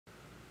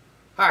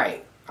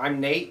Hi, I'm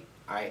Nate.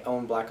 I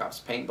own Black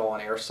Ops Paintball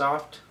and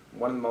Airsoft.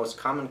 One of the most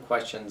common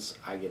questions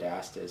I get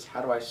asked is,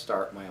 how do I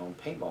start my own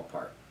paintball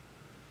park?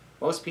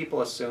 Most people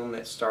assume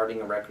that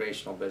starting a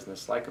recreational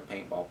business like a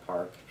paintball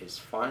park is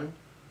fun,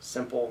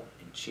 simple,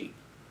 and cheap.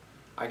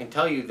 I can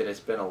tell you that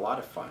it's been a lot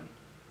of fun.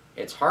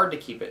 It's hard to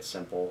keep it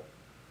simple,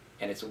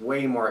 and it's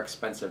way more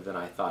expensive than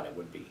I thought it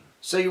would be.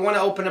 So you want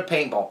to open a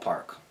paintball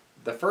park.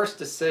 The first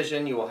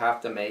decision you will have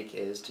to make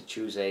is to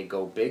choose a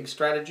go big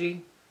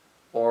strategy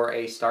or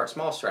a start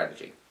small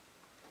strategy.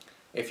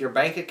 If your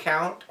bank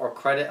account or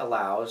credit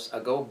allows, a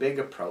go big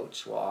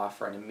approach will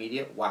offer an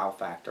immediate wow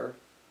factor,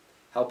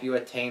 help you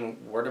attain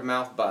word of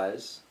mouth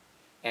buzz,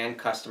 and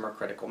customer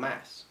critical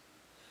mass.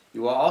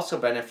 You will also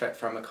benefit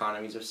from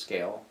economies of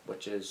scale,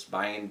 which is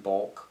buying in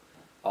bulk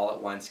all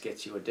at once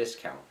gets you a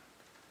discount.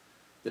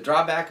 The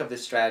drawback of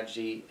this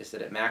strategy is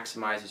that it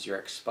maximizes your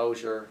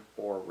exposure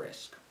or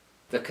risk.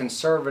 The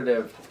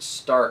conservative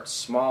start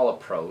small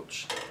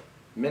approach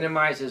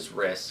minimizes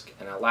risk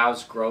and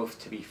allows growth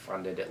to be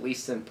funded, at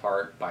least in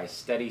part, by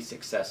steady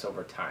success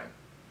over time.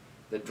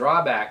 The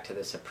drawback to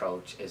this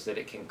approach is that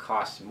it can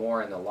cost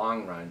more in the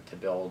long run to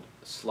build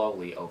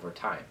slowly over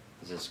time.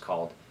 This is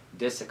called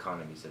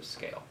diseconomies of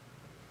scale.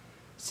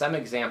 Some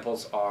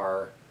examples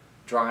are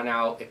drawn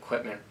out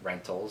equipment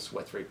rentals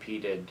with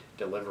repeated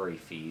delivery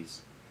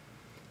fees,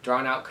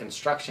 drawn out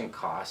construction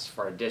costs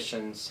for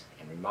additions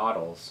and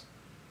remodels,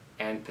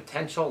 and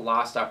potential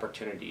lost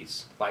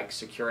opportunities like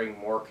securing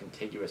more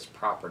contiguous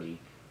property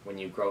when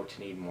you grow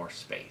to need more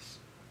space.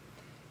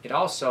 It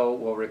also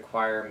will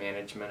require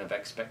management of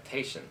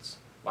expectations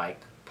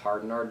like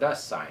pardon or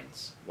dust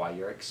signs while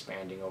you're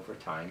expanding over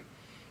time,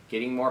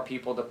 getting more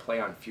people to play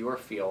on fewer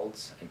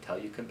fields until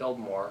you can build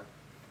more,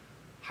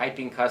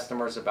 hyping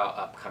customers about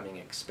upcoming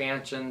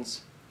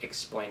expansions,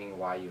 explaining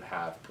why you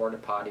have porta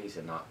potties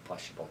and not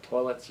flushable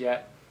toilets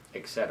yet,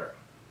 etc.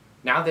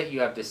 Now that you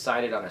have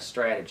decided on a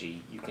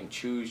strategy, you can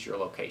choose your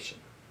location.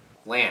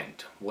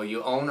 Land. Will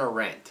you own or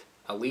rent?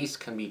 A lease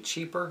can be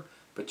cheaper,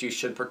 but you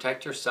should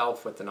protect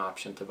yourself with an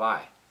option to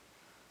buy.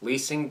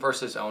 Leasing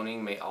versus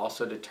owning may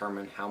also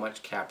determine how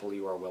much capital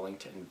you are willing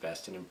to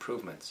invest in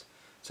improvements,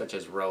 such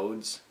as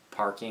roads,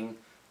 parking,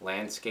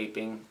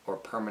 landscaping, or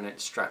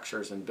permanent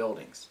structures and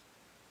buildings.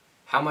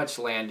 How much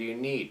land do you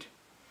need?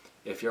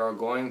 If you are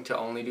going to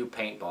only do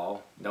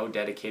paintball, no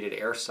dedicated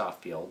airsoft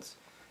fields,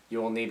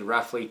 you will need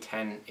roughly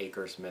 10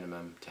 acres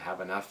minimum to have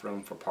enough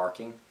room for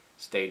parking,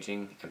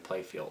 staging, and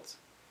play fields.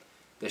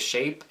 The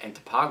shape and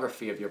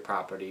topography of your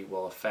property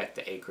will affect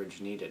the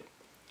acreage needed.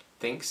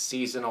 Think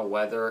seasonal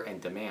weather and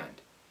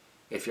demand.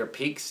 If your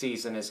peak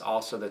season is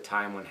also the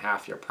time when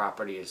half your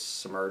property is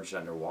submerged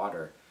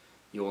underwater,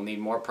 you will need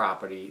more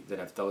property than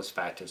if those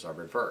factors are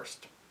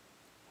reversed.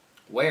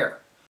 Where?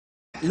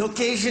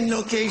 Location,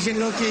 location,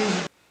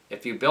 location.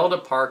 If you build a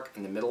park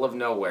in the middle of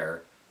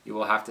nowhere, you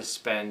will have to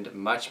spend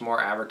much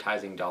more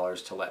advertising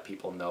dollars to let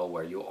people know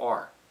where you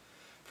are.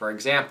 For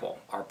example,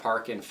 our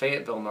park in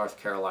Fayetteville,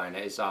 North Carolina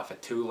is off a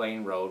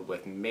 2-lane road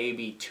with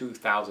maybe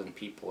 2,000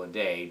 people a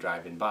day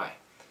driving by,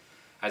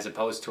 as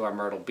opposed to our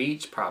Myrtle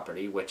Beach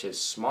property, which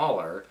is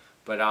smaller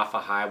but off a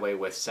highway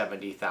with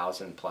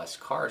 70,000 plus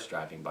cars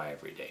driving by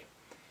every day.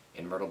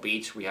 In Myrtle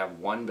Beach, we have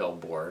 1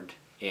 billboard.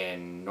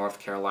 In North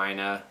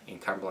Carolina, in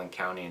Cumberland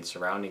County and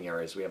surrounding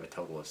areas, we have a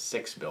total of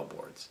 6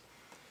 billboards.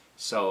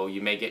 So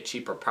you may get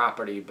cheaper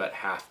property but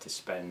have to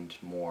spend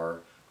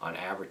more on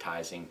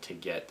advertising to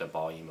get the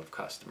volume of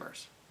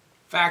customers.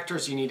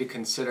 Factors you need to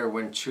consider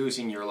when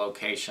choosing your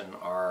location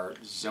are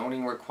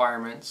zoning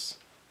requirements,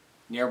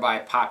 nearby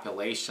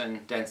population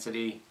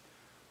density,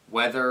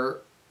 weather,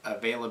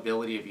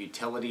 availability of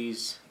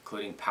utilities,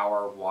 including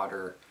power,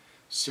 water,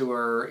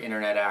 sewer,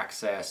 internet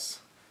access.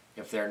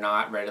 If they're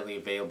not readily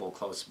available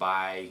close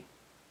by,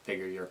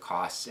 figure your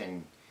costs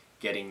in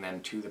getting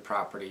them to the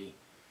property.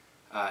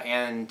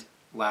 And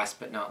last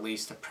but not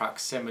least, the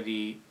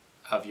proximity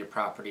of your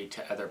property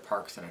to other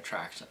parks and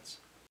attractions.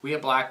 We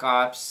at Black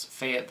Ops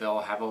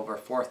Fayetteville have over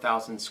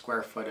 4,000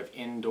 square foot of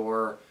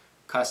indoor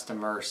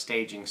customer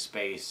staging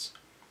space.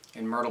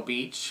 In Myrtle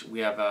Beach, we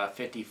have a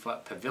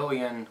 50-foot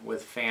pavilion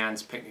with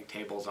fans, picnic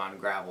tables on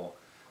gravel.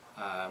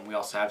 We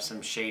also have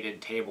some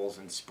shaded tables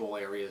and spool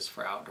areas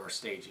for outdoor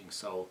staging.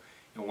 So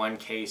in one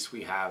case,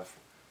 we have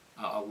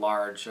a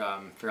large,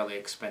 fairly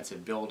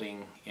expensive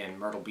building. In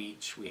Myrtle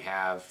Beach, we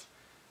have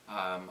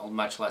a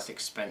much less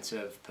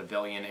expensive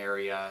pavilion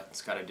area.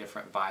 It's got a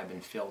different vibe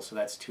and feel, so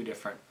that's 2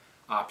 different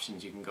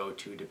options you can go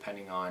to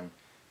depending on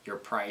your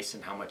price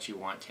and how much you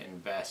want to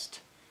invest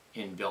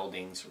in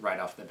buildings right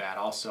off the bat.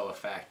 Also a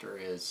factor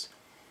is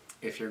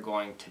if you're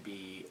going to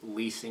be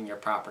leasing your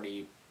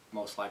property,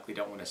 most likely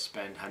don't want to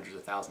spend hundreds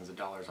of thousands of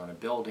dollars on a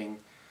building,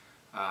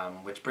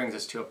 which brings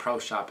us to a pro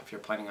shop. If you're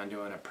planning on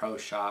doing a pro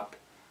shop,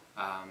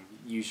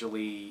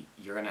 usually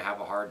you're going to have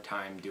a hard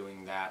time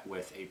doing that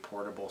with a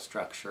portable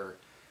structure,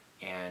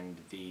 and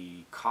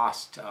the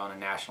cost on a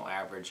national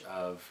average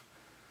of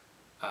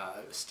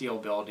steel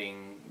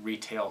building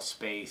retail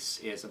space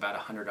is about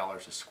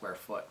 $100 a square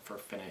foot for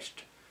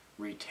finished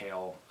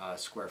retail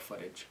square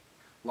footage.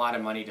 a lot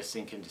of money to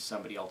sink into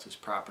somebody else's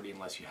property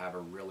unless you have a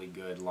really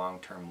good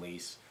long-term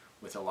lease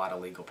with a lot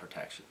of legal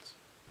protections.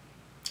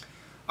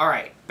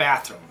 Alright,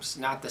 bathrooms.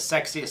 Not the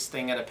sexiest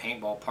thing at a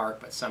paintball park,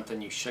 but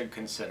something you should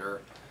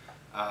consider.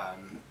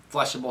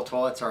 Flushable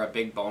toilets are a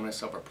big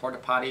bonus over porta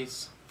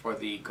potties for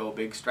the go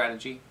big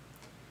strategy.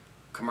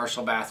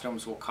 Commercial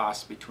bathrooms will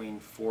cost between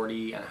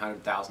 $40,000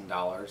 and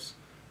 $100,000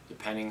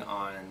 depending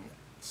on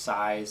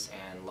size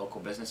and local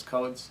business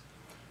codes.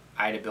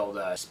 I had to build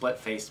a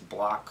split-faced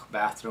block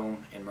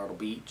bathroom in Myrtle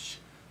Beach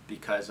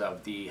because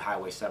of the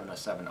Highway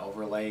 707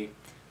 overlay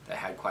that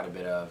had quite a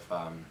bit of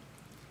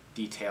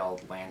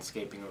detailed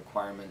landscaping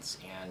requirements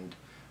and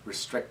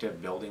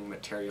restrictive building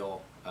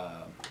material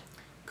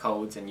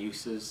codes and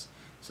uses.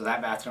 So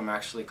that bathroom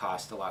actually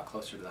cost a lot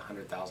closer to the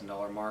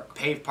 $100,000 mark.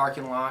 Paved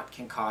parking lot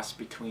can cost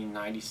between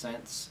 90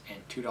 cents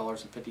and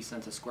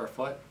 $2.50 a square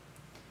foot.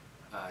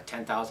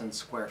 10,000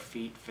 square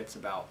feet fits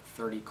about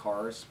 30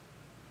 cars.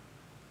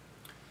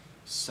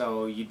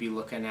 So you'd be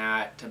looking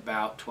at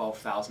about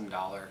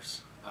 $12,000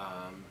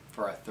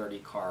 for a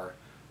 30-car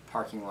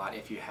parking lot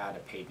if you had a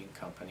paving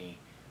company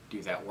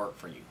do that work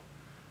for you.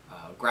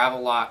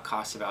 Gravel lot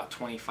costs about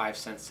 25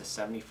 cents to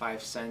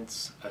 75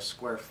 cents a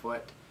square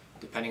foot,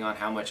 depending on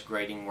how much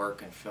grading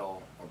work and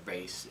fill or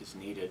base is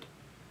needed.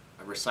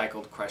 A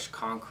recycled crushed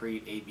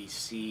concrete,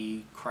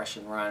 ABC, crush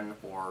and run,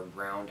 or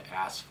ground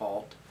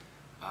asphalt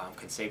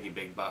can save you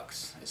big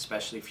bucks,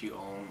 especially if you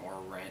own or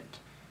rent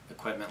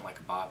equipment like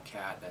a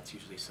Bobcat. That's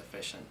usually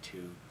sufficient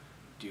to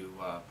do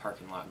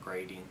parking lot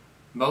grading.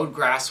 Mowed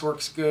grass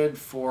works good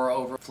for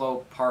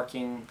overflow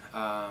parking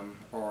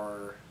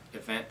or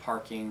event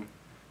parking,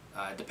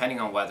 depending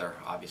on weather,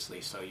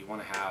 obviously. So you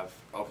want to have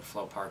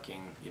overflow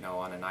parking. You know,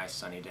 on a nice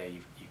sunny day,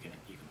 you can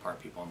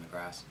park people on the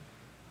grass.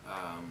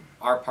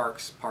 Our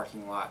park's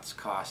parking lots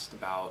cost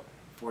about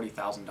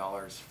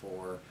 $40,000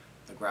 for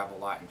the gravel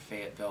lot in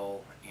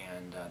Fayetteville,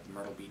 and the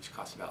Myrtle Beach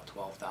cost about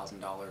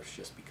 $12,000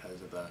 just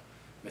because of the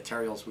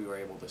materials we were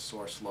able to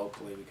source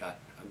locally. We got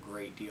a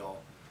great deal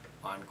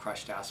on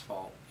crushed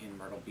asphalt in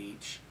Myrtle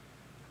Beach.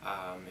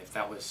 If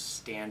that was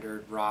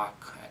standard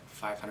rock at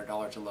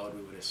 $500 a load,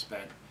 we would have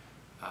spent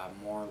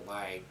more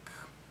like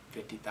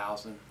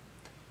 $50,000,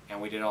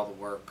 and we did all the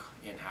work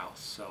in-house.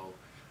 So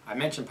I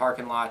mentioned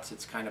parking lots.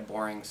 It's kind of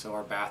boring, so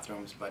are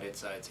bathrooms, but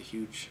it's a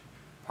huge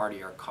part of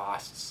your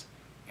costs,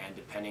 and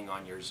depending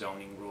on your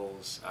zoning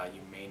rules,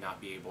 you may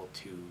not be able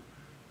to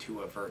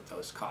avert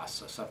those costs.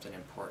 So something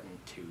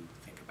important to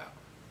think about.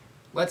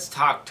 Let's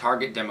talk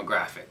target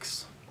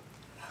demographics.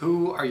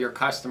 Who are your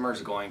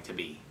customers going to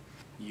be?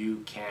 You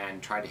can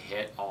try to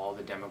hit all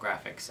the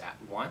demographics at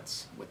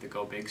once with the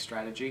go big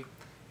strategy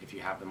if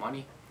you have the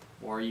money,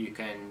 or you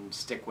can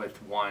stick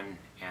with one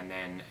and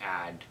then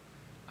add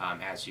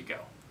as you go.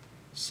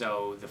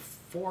 So the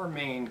four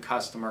main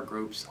customer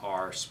groups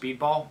are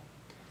speedball,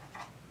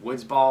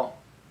 woodsball,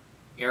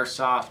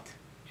 airsoft,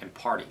 and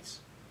parties.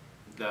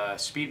 The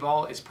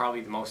speedball is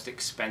probably the most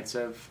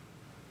expensive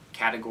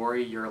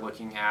category. You're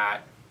looking at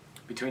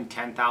between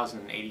 $10,000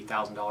 and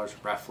 $80,000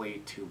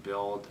 roughly to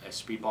build a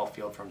speedball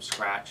field from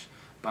scratch.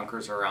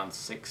 Bunkers are around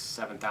 $6,000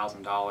 to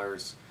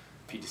 $7,000.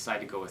 If you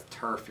decide to go with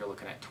turf, you're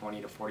looking at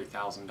 $20,000 to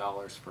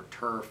 $40,000 for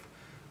turf.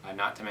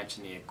 Not to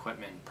mention the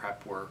equipment,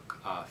 prep work,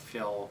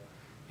 fill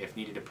if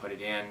needed to put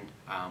it in.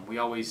 We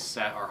always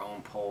set our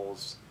own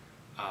poles,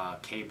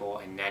 cable,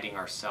 and netting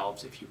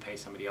ourselves. If you pay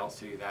somebody else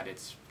to do that,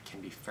 it can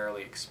be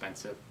fairly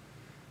expensive.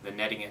 The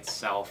netting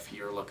itself,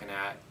 you're looking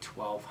at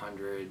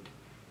 $1,200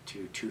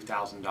 to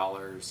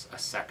 $2,000 a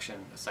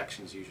section. A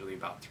section is usually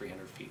about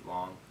 300 feet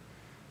long.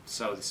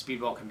 So the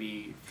speedball can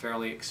be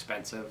fairly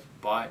expensive,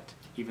 but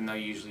even though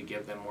you usually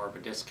give them more of a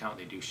discount,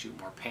 they do shoot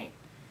more paint.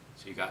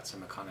 So you got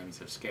some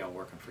economies of scale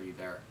working for you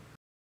there.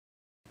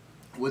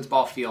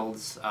 Woodsball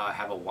fields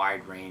have a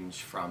wide range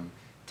from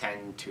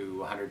 $10,000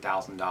 to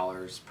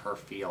 $100,000 per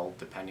field,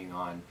 depending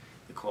on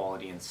the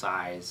quality and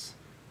size.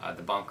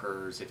 The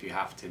bunkers, if you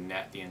have to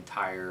net the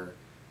entire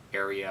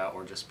area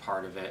or just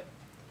part of it.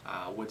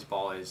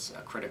 Woodsball is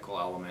a critical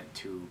element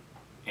to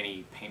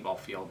any paintball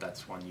field.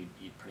 That's one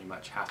you'd pretty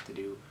much have to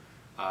do.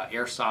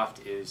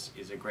 Airsoft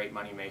is a great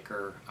money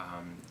maker.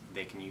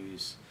 They can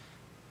use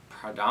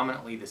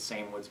predominantly the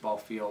same woodsball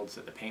fields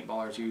that the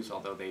paintballers use,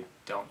 although they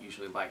don't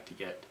usually like to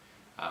get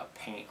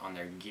paint on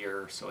their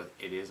gear, so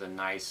it is a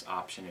nice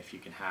option if you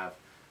can have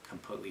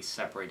completely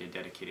separated,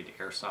 dedicated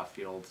airsoft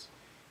fields.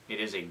 It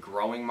is a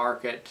growing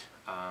market.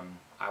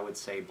 I would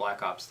say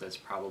Black Ops does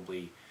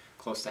probably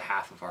close to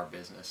half of our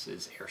business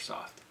is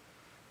airsoft.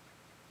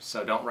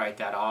 So don't write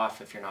that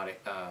off if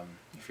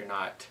you're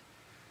not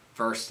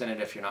versed in it,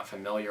 if you're not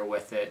familiar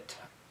with it.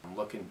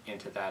 Look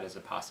into that as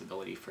a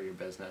possibility for your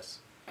business.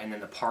 And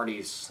then the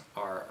parties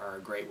are a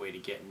great way to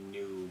get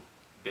new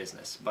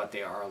business, but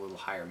they are a little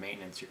higher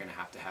maintenance. You're going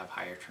to have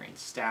higher trained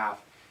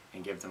staff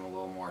and give them a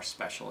little more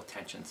special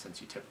attention,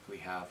 since you typically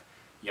have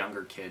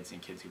younger kids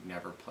and kids who've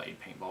never played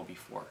paintball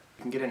before.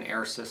 You can get an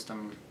air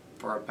system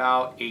For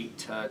about $8,000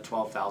 to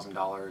 $12,000.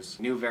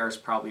 Nuvair is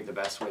probably the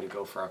best way to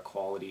go for a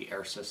quality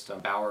air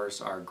system.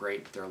 Bowers are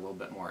great, but they're a little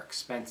bit more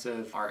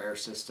expensive. Our air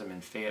system in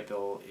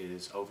Fayetteville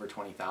is over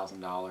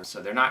 $20,000.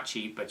 So they're not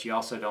cheap, but you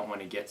also don't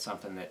want to get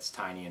something that's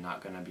tiny and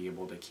not going to be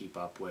able to keep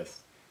up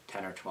with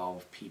 10 or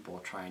 12 people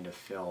trying to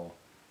fill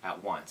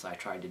at once. I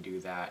tried to do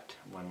that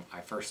when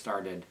I first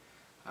started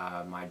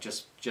my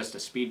just a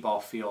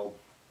speedball field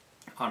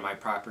on my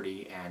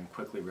property, and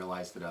quickly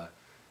realized that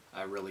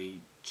a really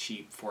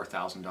cheap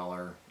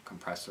 $4,000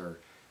 compressor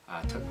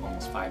took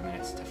almost 5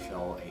 minutes to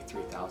fill a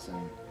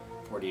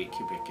 3,048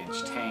 cubic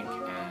inch tank,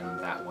 and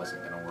that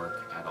wasn't going to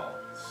work at all.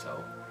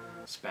 So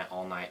spent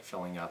all night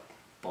filling up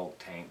bulk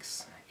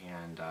tanks,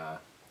 and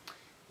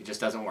it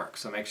just doesn't work.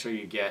 So make sure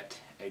you get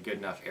a good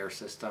enough air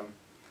system.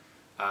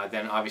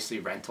 Then obviously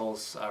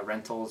rentals.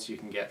 Rentals you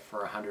can get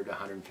for $100 to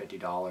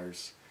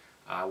 $150.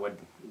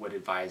 Would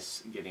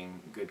advise getting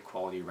good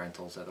quality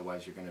rentals,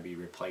 otherwise you're going to be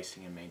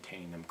replacing and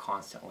maintaining them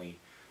constantly.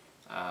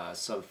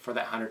 So for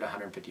that $100 to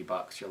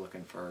 $150, you're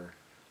looking for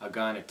a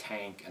gun, a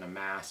tank, and a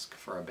mask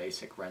for a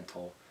basic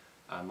rental.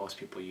 Most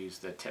people use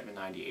the Tippmann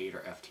 98 or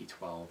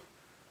FT12.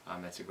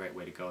 That's a great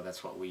way to go.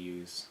 That's what we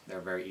use.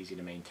 They're very easy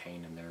to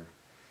maintain, and they're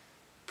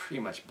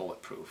pretty much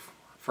bulletproof.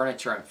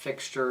 Furniture and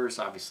fixtures,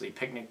 obviously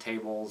picnic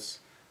tables,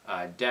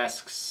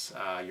 desks,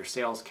 your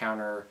sales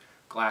counter,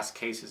 glass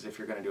cases if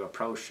you're going to do a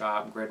pro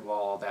shop, grid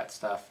wall, all that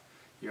stuff.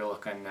 You're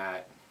looking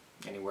at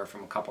anywhere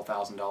from a couple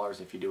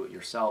 $1,000s if you do it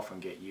yourself and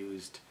get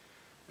used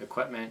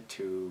equipment,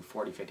 to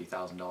 $40,000 to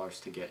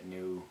 $50,000 to get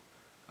new,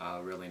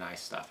 really nice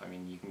stuff. I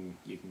mean,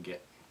 you can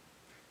get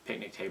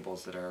picnic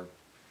tables that are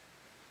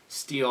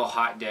steel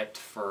hot dipped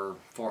for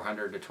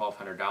 $400 to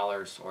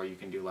 $1,200, or you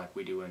can do like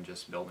we do and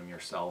just build them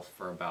yourself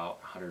for about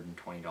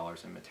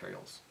 $120 in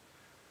materials.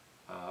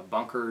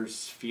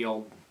 Bunkers,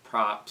 field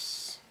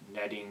props,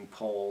 netting,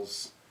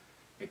 poles,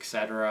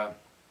 etc.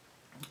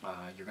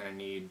 You're going to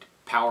need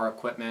power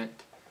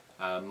equipment,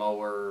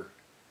 mower,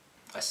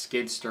 a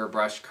skid steer,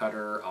 brush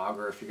cutter,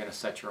 auger if you're going to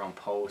set your own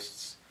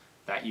posts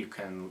that you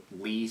can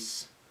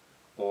lease,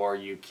 or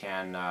you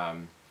can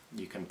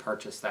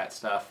purchase that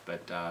stuff,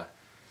 but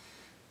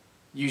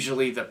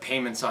usually the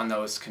payments on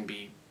those can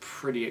be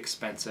pretty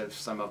expensive.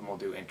 Some of them will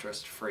do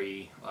interest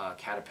free.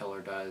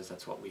 Caterpillar does.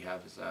 That's what we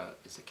have,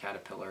 is a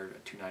Caterpillar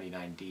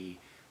 299D.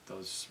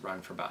 Those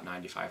run for about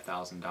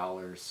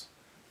 $95,000,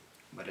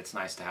 but it's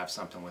nice to have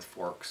something with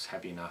forks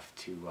heavy enough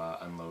to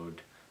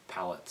unload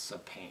pallets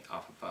of paint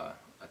off of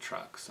a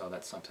truck. So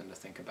that's something to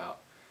think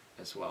about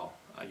as well.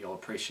 You'll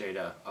appreciate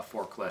a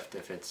forklift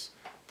if it's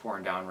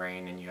pouring down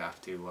rain and you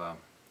have to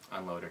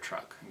unload a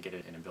truck and get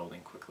it in a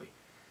building quickly.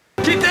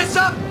 Keep this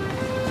up!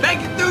 Make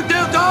it through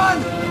till dawn!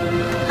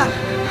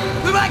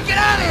 We might get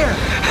out of here!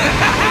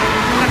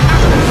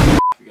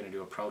 If you're going to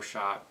do a pro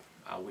shop,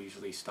 we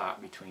usually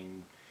stock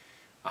between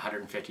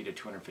 $150,000 to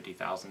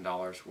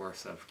 $250,000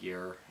 worth of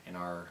gear in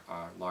our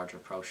larger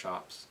pro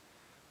shops.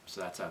 So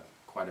that's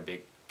quite a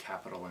big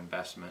capital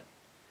investment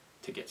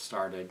to get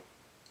started.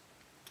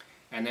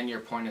 And then your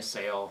point of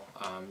sale,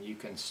 you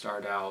can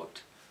start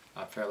out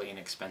fairly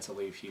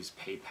inexpensively if you use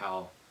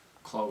PayPal.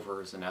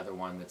 Clover is another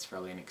one that's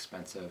fairly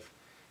inexpensive,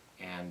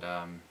 and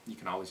you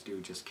can always do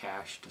just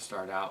cash to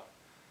start out,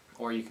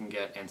 or you can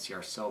get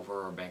NCR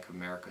Silver or Bank of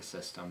America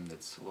system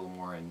that's a little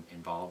more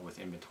involved with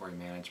inventory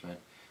management.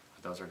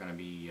 Those are going to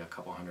be a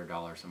couple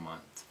 $100s a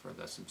month for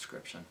the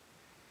subscription.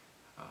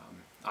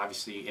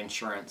 Obviously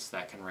insurance,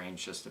 that can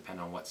range just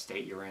depending on what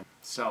state you're in.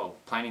 So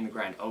planning the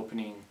grand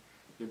opening,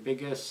 your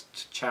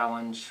biggest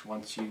challenge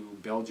once you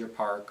build your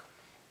park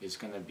is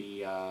going to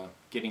be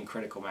getting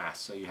critical mass,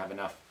 so you have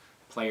enough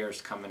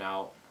players coming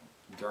out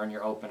during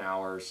your open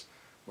hours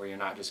where you're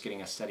not just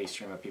getting a steady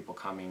stream of people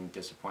coming,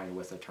 disappointed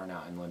with the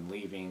turnout, and then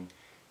leaving,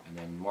 and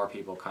then more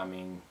people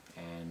coming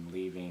and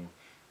leaving.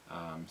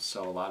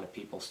 So a lot of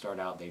people start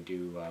out, they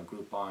do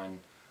Groupon,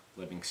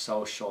 Living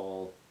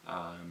Social,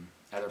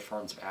 other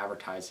forms of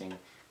advertising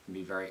can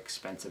be very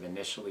expensive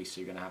initially, so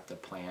you're going to have to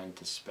plan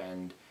to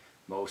spend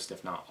most,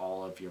 if not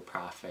all, of your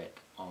profit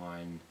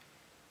on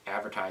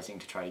advertising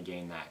to try to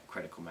gain that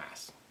critical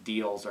mass.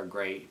 Deals are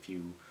great if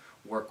you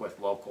work with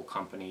local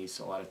companies.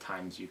 A lot of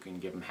times you can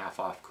give them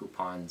half-off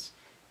coupons,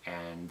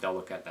 and they'll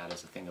look at that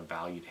as a thing of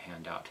value to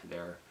hand out to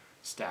their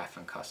staff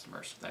and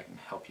customers. So that can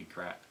help you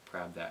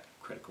grab that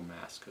critical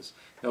mass, because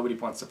nobody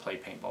wants to play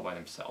paintball by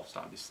themselves,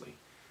 obviously.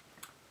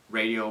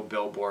 Radio,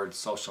 billboards,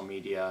 social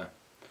media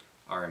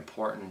are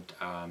important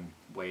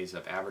ways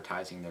of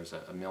advertising. There's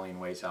a million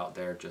ways out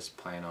there. Just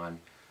plan on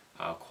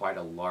quite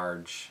a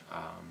large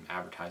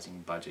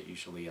advertising budget,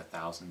 usually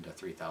 $1,000 to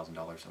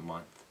 $3,000 a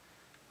month,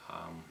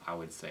 I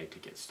would say, to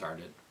get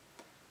started.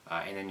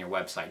 And then your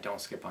website, don't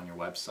skip on your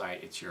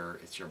website. It's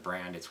your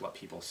brand. It's what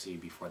people see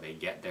before they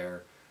get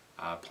there.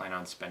 Plan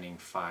on spending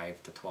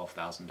 $5,000 to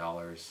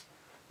 $12,000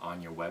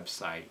 on your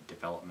website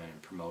development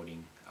and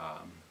promoting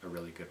a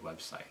really good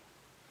website.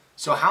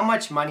 So how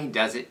much money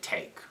does it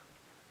take?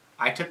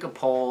 I took a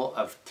poll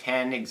of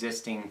 10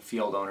 existing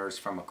field owners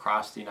from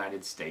across the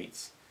United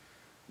States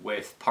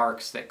with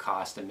parks that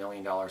cost $1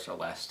 million or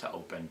less to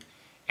open,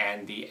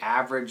 and the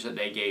average that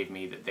they gave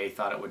me that they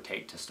thought it would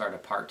take to start a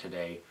park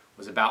today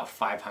was about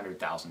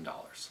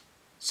 $500,000.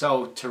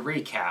 So to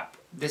recap,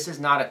 this is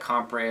not a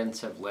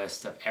comprehensive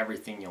list of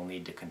everything you'll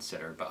need to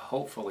consider, but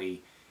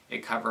hopefully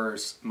it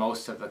covers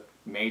most of the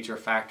major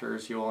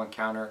factors you will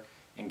encounter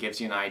and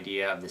gives you an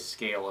idea of the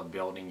scale of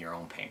building your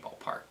own paintball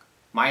park.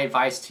 My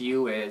advice to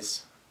you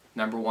is,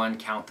 number one,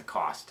 count the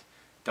cost.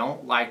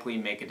 Don't likely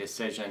make a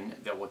decision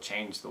that will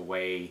change the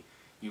way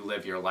you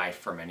live your life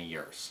for many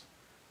years.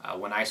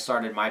 When I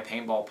started my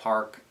paintball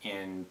park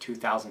in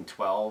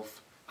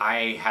 2012, I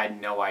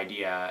had no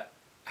idea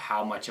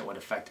how much it would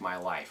affect my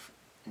life.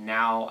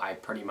 Now I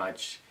pretty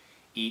much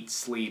eat,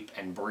 sleep,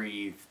 and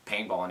breathe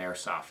paintball and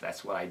airsoft.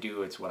 That's what I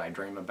do. It's what I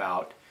dream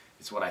about.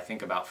 It's what I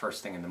think about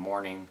first thing in the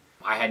morning.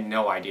 I had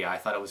no idea. I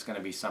thought it was going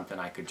to be something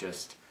I could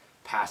just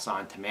pass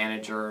on to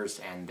managers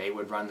and they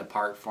would run the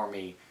park for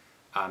me.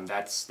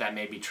 That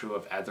may be true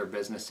of other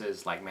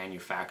businesses like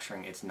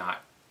manufacturing. It's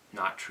not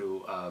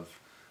true of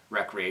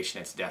recreation.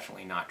 It's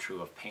definitely not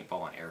true of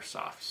paintball and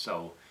airsoft.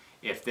 So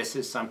if this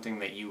is something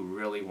that you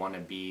really want to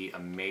be a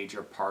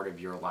major part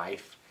of your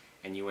life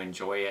and you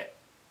enjoy it,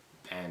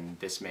 and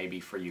this may be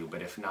for you,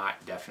 but if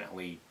not,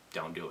 definitely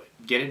don't do it.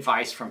 Get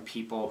advice from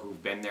people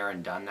who've been there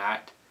and done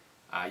that.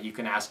 You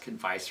can ask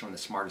advice from the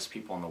smartest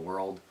people in the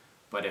world,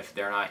 but if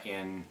they're not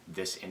in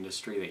this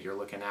industry that you're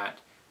looking at,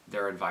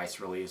 their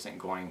advice really isn't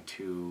going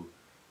to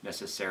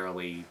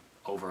necessarily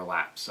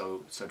overlap.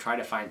 So try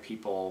to find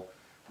people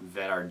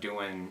that are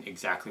doing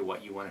exactly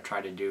what you want to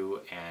try to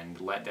do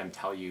and let them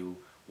tell you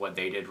what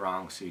they did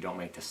wrong so you don't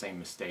make the same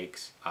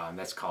mistakes.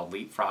 That's called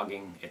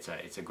leapfrogging.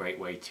 It's a great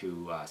way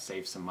to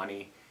save some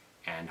money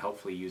and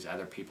hopefully use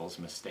other people's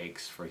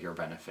mistakes for your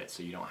benefit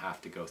so you don't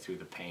have to go through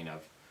the pain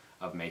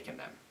of making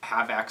them.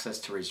 Have access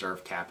to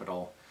reserve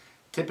capital.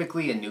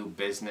 Typically a new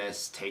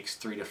business takes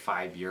 3 to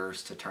 5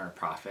 years to turn a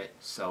profit,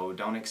 so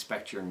don't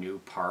expect your new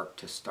park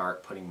to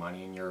start putting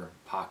money in your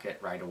pocket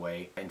right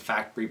away. In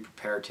fact, be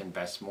prepared to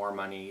invest more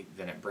money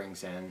than it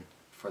brings in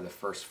for the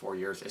first 4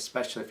 years,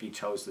 especially if you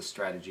chose the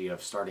strategy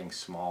of starting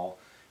small.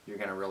 You're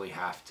going to really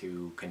have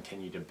to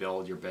continue to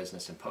build your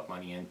business and put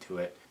money into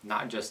it,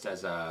 not just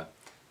as a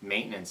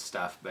maintenance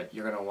stuff, but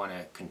you're going to want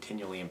to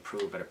continually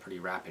improve at a pretty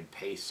rapid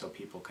pace so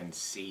people can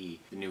see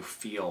the new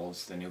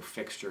fields, the new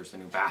fixtures, the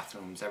new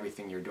bathrooms,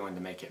 everything you're doing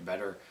to make it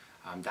better.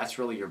 That's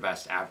really your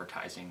best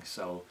advertising.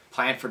 So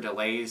plan for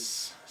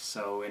delays.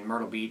 So in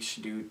Myrtle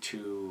Beach, due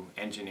to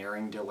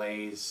engineering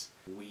delays,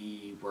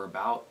 we were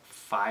about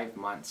 5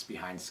 months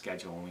behind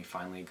schedule when we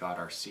finally got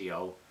our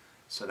CO.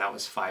 So that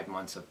was 5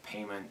 months of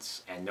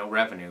payments and no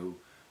revenue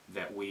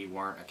that we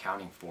weren't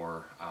accounting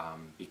for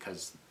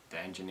because the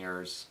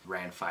engineers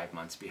ran 5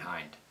 months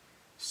behind.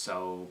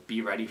 So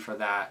be ready for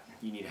that.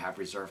 You need to have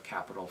reserve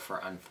capital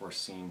for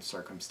unforeseen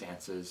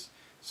circumstances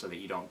so that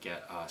you don't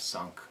get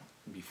sunk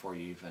before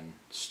you even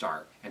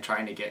start. And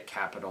trying to get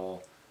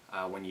capital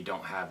when you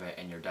don't have it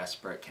and you're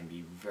desperate can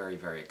be very,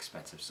 very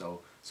expensive.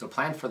 So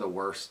plan for the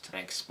worst and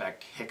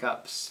expect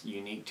hiccups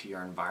unique to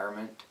your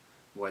environment,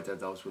 whether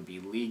those would be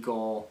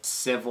legal,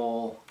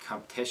 civil,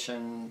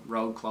 competition,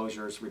 road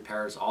closures,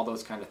 repairs, all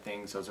those kind of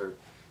things. Those are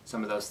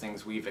some of those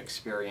things we've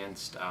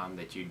experienced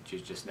that you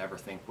just never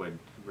think would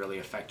really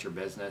affect your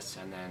business,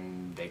 and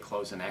then they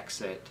close an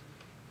exit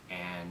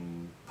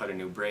and put a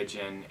new bridge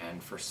in,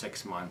 and for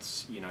 6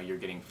 months, you know, you're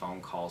getting phone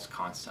calls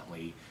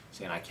constantly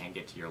saying, I can't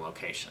get to your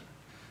location.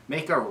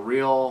 Make a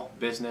real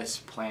business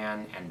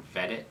plan and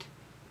vet it.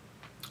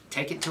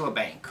 Take it to a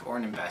bank or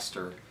an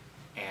investor,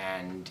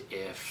 and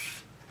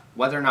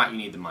whether or not you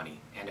need the money,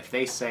 and if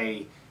they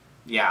say,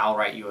 yeah, I'll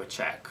write you a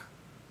check,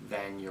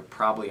 then you're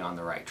probably on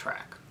the right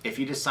track. If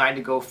you decide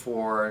to go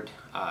forward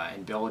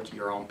and build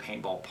your own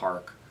paintball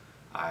park,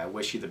 I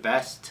wish you the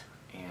best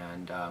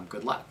and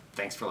good luck.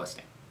 Thanks for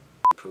listening.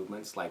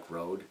 Improvements like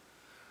roads.